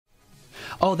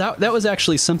Oh, that was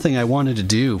actually something I wanted to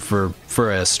do for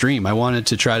a stream. I wanted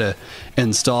to try to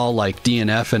install like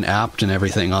DNF and apt and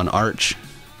everything on Arch.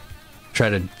 Try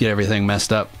to get everything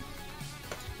messed up.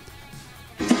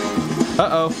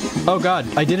 Uh-oh. Oh god,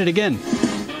 I did it again.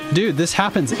 Dude, this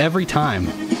happens every time.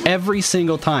 Every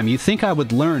single time. You think I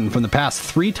would learn from the past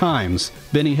 3 times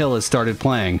Benny Hill has started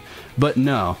playing, but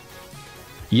no.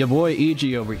 Ya boy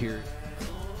Egee over here.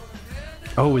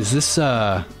 Oh, is this,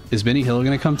 is Benny Hill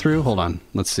gonna come through? Hold on,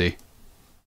 let's see.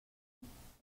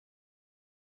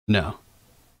 No.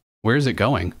 Where is it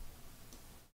going?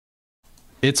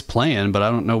 It's playing, but I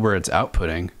don't know where it's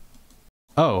outputting.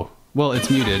 Oh, well, it's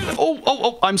muted.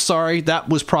 Oh, I'm sorry. That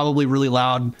was probably really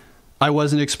loud. I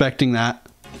wasn't expecting that.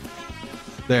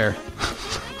 There.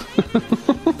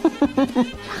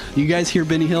 You guys hear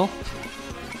Benny Hill?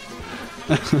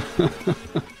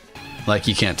 Like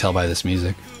you can't tell by this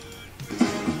music.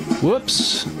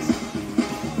 Whoops.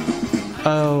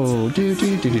 Oh, do.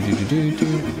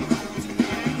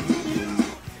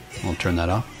 I'll turn that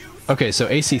off. Okay, so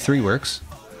AC3 works.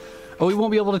 Oh, we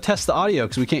won't be able to test the audio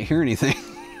because we can't hear anything.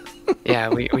 Yeah,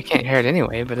 we can't hear it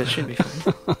anyway, but it should be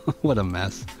fine. What a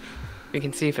mess. We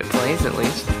can see if it plays at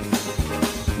least.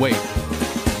 Wait.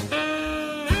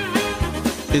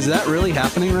 Is that really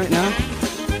happening right now?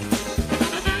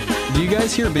 Do you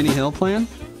guys hear Benny Hill playing?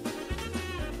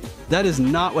 That is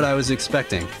not what I was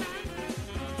expecting.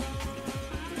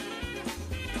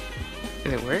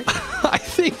 Did it work? I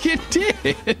think it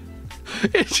did.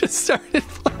 It just started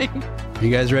playing. You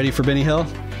guys ready for Benny Hill?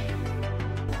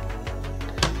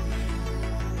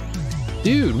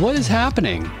 Dude, what is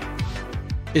happening?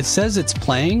 It says it's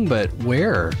playing, but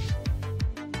where?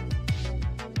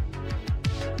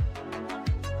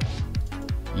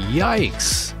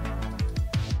 Yikes.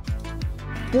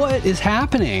 What is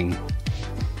happening?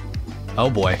 Oh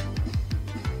boy.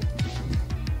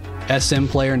 SM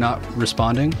player not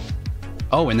responding?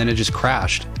 Oh, and then it just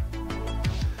crashed.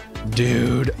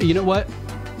 Dude, you know what?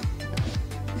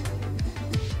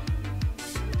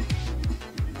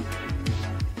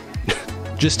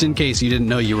 Just in case you didn't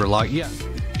know you were logged. Yeah.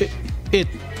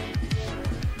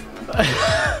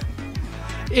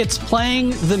 It's playing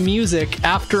the music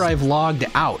after I've logged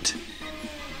out.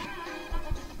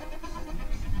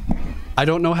 I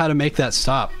don't know how to make that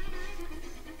stop.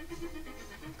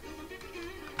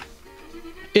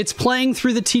 It's playing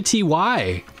through the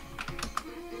TTY.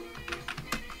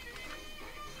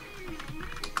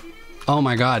 Oh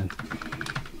my god.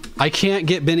 I can't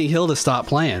get Benny Hill to stop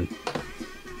playing.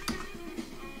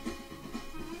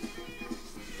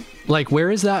 Like,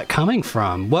 where is that coming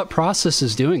from? What process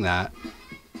is doing that?